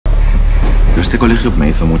Pero este colegio me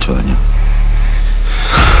hizo mucho daño.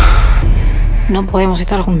 No podemos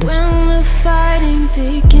estar juntos.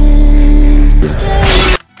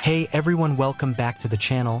 Hey everyone, welcome back to the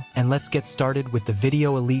channel, and let's get started with the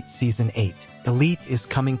video Elite Season 8. Elite is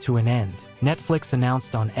coming to an end. Netflix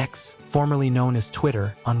announced on X, formerly known as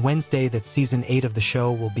Twitter, on Wednesday that Season 8 of the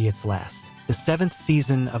show will be its last. The 7th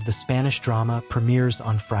season of the Spanish drama premieres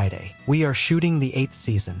on Friday. We are shooting the 8th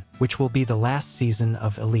season, which will be the last season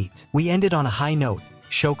of Elite. We ended on a high note,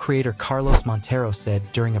 show creator Carlos Montero said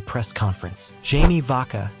during a press conference. Jamie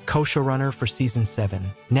Vaca, co-showrunner for Season 7,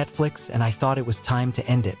 Netflix, and I thought it was time to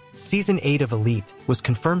end it. Season 8 of Elite was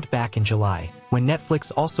confirmed back in July, when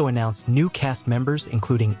Netflix also announced new cast members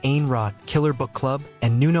including Ayn Rand, Killer Book Club,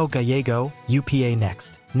 and Nuno Gallego, UPA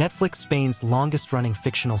Next. Netflix Spain's longest-running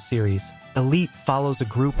fictional series, Elite follows a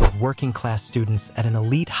group of working-class students at an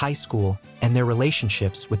elite high school and their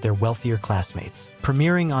relationships with their wealthier classmates.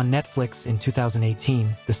 Premiering on Netflix in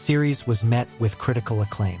 2018, the series was met with critical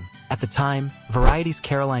acclaim. At the time, Variety's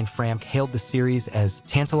Caroline Frank hailed the series as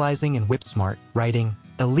tantalizing and whip-smart, writing,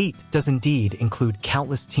 "Elite does indeed include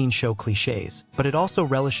countless teen show cliches, but it also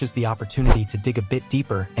relishes the opportunity to dig a bit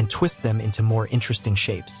deeper and twist them into more interesting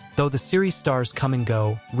shapes." Though the series stars come and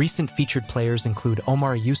go, recent featured players include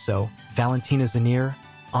Omar Ayuso, Valentina Zanir,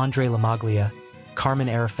 Andre Lamaglia, Carmen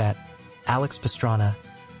Arafat, Alex Pastrana,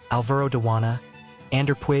 Alvaro Dewana,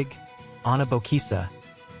 Ander Puig, Anna Bokisa,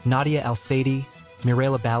 Nadia Al-Saidi,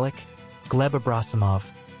 Mirela Balic, Gleb Abrasimov,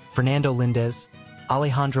 Fernando Lindez,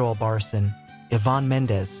 Alejandro Albarracin, Yvonne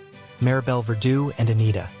Mendez, Maribel Verdú, and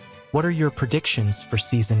Anita. What are your predictions for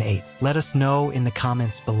Season 8? Let us know in the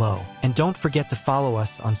comments below. And don't forget to follow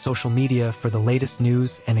us on social media for the latest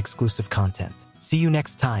news and exclusive content. See you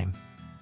next time.